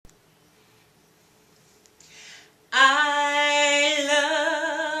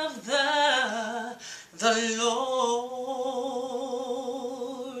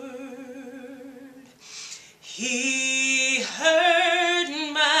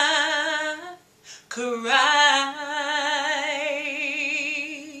cry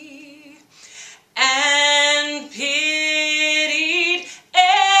and pitied every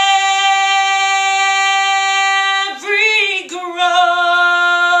groan.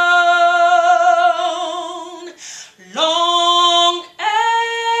 Long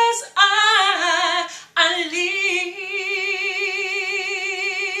as I live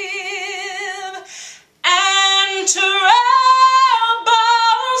and troubles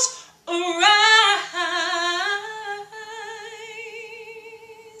arise,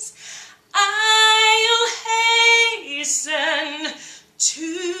 I'll hasten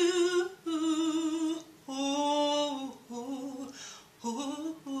to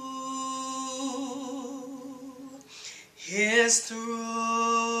His throne.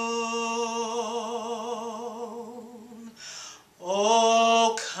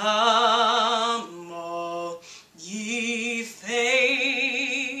 Oh, come, all ye faithful,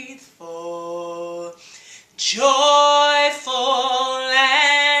 joyful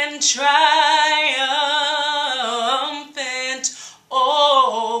and triumphant.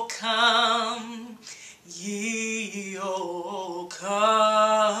 Oh, come ye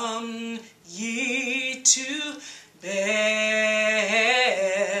to Bethlehem.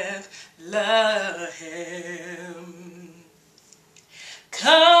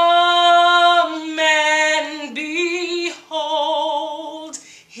 Come and behold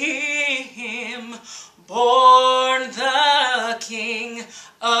Him, born the King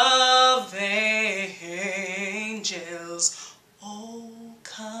of angels. Oh,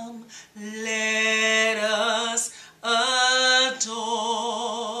 come, let us adore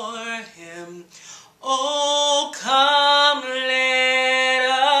Him. Oh, come, let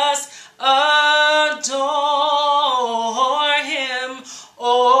us adore Him.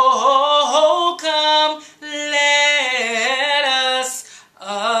 Oh, come, let us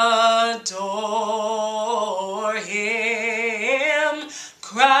adore Him.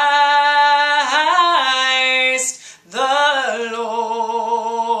 Christ the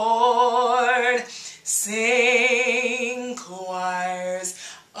Lord. Sing, choirs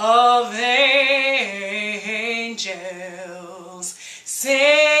of angels,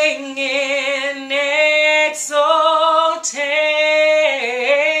 sing in exaltation.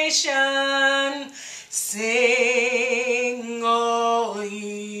 Sing, all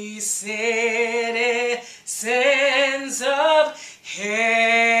ye citizens of heaven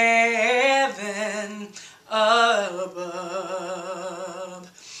above.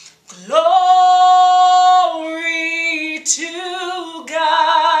 Glory to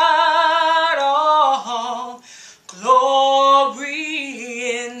God, all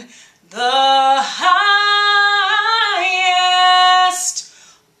glory in the highest.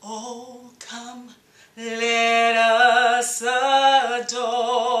 Oh, come, let us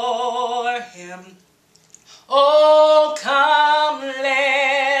adore Him. Oh, come,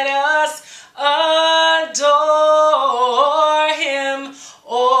 let us adore Him.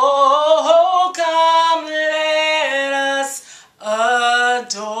 Oh, come, let us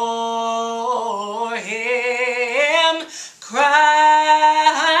adore Him. Christ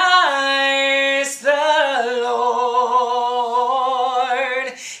the Lord.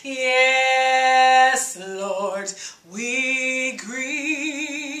 Yes, Lord, we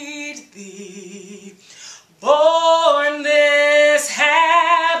greet Thee, born this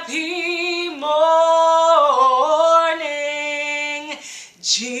happy morning.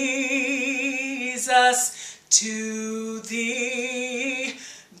 Jesus, to Thee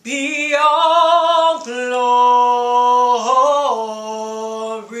be all glory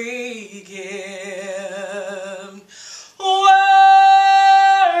given.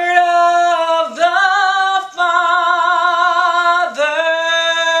 Word of the Father,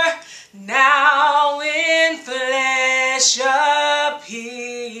 now in flesh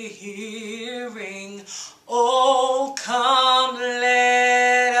appearing. Oh, come,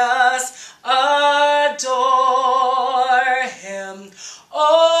 let us adore Him.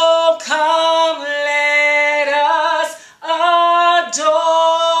 Oh, come, let us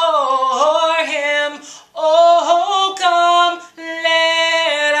adore Him. Oh, come,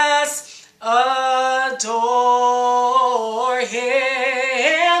 let us adore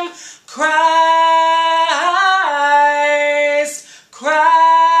Him. Christ, Christ,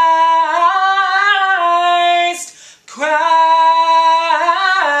 Christ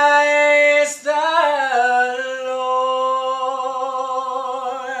the Lord.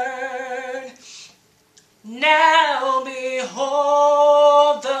 Now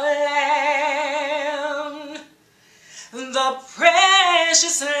behold the Lamb, the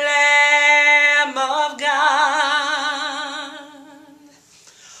precious Lamb of God,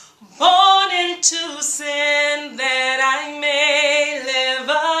 born into sin that I may live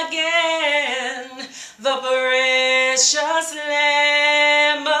again. The precious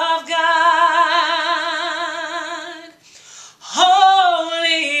Lamb of God.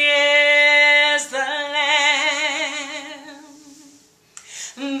 Holy is the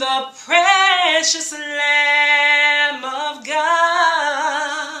Lamb, the precious Lamb of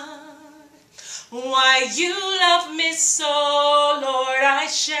God. Why you love me so, Lord, I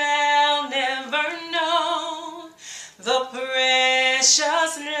shall never know. The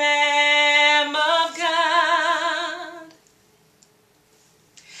precious Lamb of God.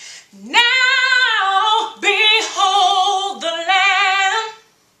 Now behold the Lamb,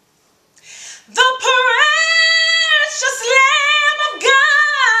 the precious Lamb of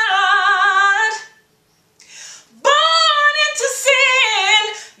God, born into sin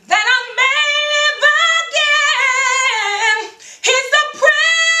that I may live again. He's the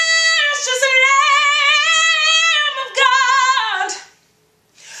precious Lamb of God.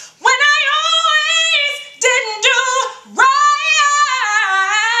 When I always didn't do right,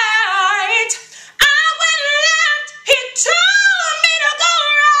 I went left, he told me to go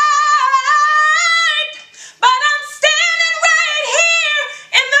right. But I'm standing right here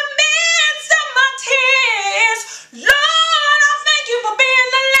in the midst of my tears. Lord, I thank you for being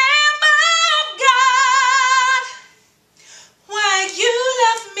the Lamb of God. Why you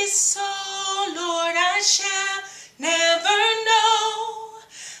love me so, Lord, I shall never know.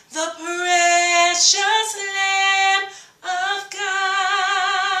 The precious Lamb of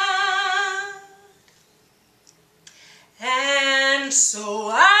God. And so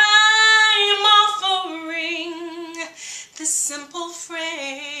I'm offering this simple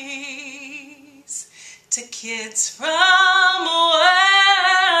phrase to kids from 1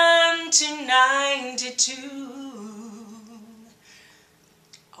 to 92.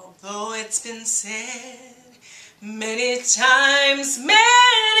 Although it's been said many times,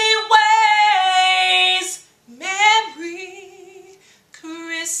 many ways, Merry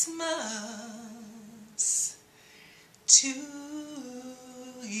Christmas to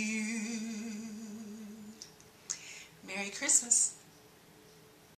you. Merry Christmas.